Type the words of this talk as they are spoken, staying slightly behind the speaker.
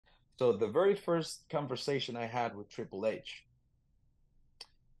So the very first conversation I had with Triple H,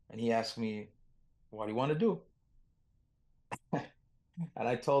 and he asked me, "What do you want to do?" And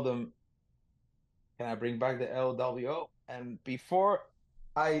I told him, "Can I bring back the LWO?" And before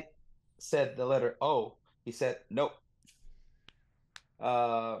I said the letter O, he said, "Nope.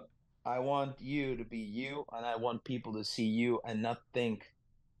 Uh, I want you to be you, and I want people to see you and not think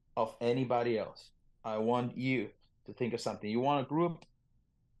of anybody else. I want you to think of something. You want a group?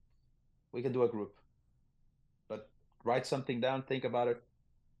 We can do a group, but write something down, think about it,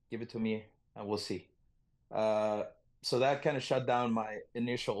 give it to me, and we'll see." Uh, so that kind of shut down my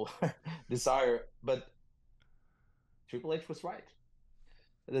initial desire. But Triple H was right.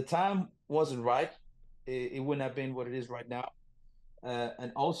 The time wasn't right. It wouldn't have been what it is right now.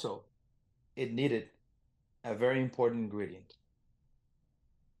 And also, it needed a very important ingredient,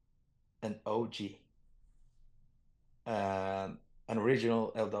 an OG, an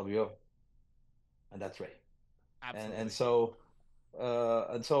original LWO, and that's Ray. And and Absolutely. so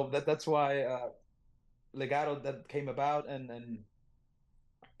and so that's why Legato that came about, and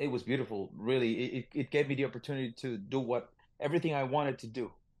it was beautiful. Really, it gave me the opportunity to do what everything I wanted to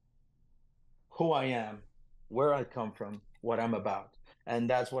do, who I am, where I come from, what I'm about. And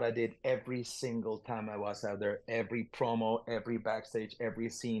that's what I did every single time I was out there. Every promo, every backstage, every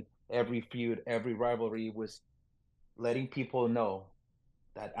scene, every feud, every rivalry was letting people know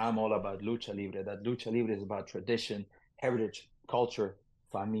that I'm all about lucha libre, that lucha libre is about tradition, heritage, culture,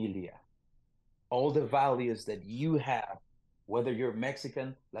 familia. All the values that you have, whether you're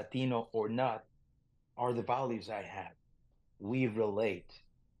Mexican, Latino, or not, are the values I have. We relate.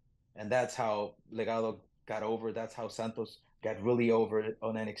 And that's how Legado got over. That's how Santos got really over it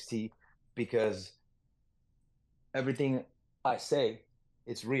on NXT because everything I say,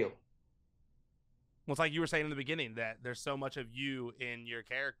 it's real. Well, it's like you were saying in the beginning that there's so much of you in your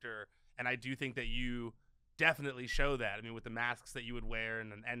character, and I do think that you definitely show that. I mean, with the masks that you would wear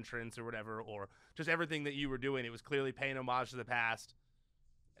and an entrance or whatever, or just everything that you were doing, it was clearly paying homage to the past,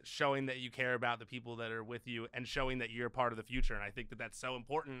 showing that you care about the people that are with you, and showing that you're part of the future. And I think that that's so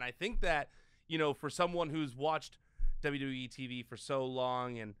important. And I think that, for someone who's watched WWE TV for so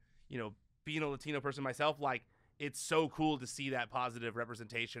long, and being a Latino person myself, like, it's so cool to see that positive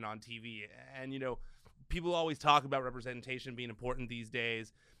representation on TV. And people always talk about representation being important these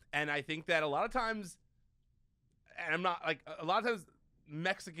days, and I think that a lot of times, and I'm not like, a lot of times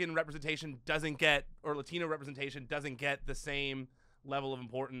Mexican representation doesn't get, or Latino representation doesn't get the same level of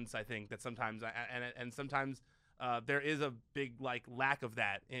importance. I think that sometimes, and sometimes there is a big like lack of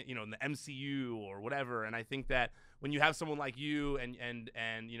that, in the MCU or whatever. And I think that when you have someone like you and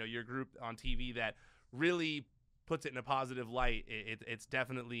your group on TV that really puts it in a positive light, it's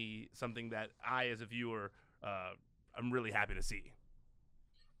definitely something that I, as a viewer, I'm really happy to see.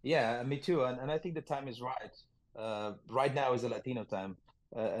 Yeah, me too. And I think the time is right. Right now is the Latino time.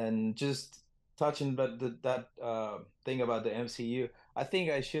 And just touching but that thing about the MCU, I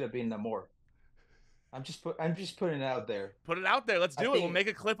think I should have been more. I'm just putting it out there. Put it out there. Let's I do it. We'll think make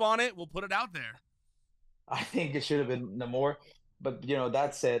a clip on it. We'll put it out there. I think it should have been more. But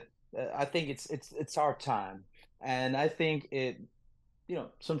that said, I think it's our time. And I think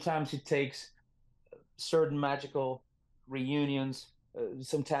sometimes it takes certain magical reunions.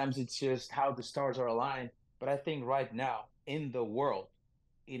 Sometimes it's just how the stars are aligned. But I think right now in the world,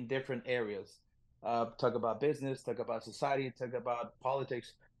 in different areas, talk about business, talk about society, talk about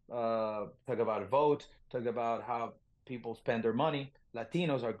politics, talk about vote, talk about how people spend their money.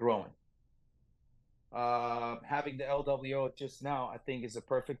 Latinos are growing. Having the LWO just now, I think, is a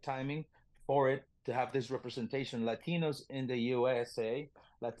perfect timing for it to have this representation. Latinos in the USA,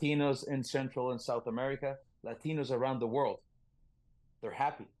 Latinos in Central and South America, Latinos around the world. They're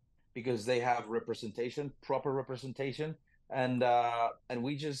happy because they have representation, proper representation, and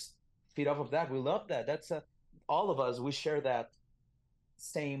we just feed off of that. We love that. That's all of us. We share that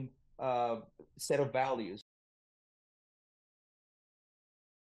same set of values.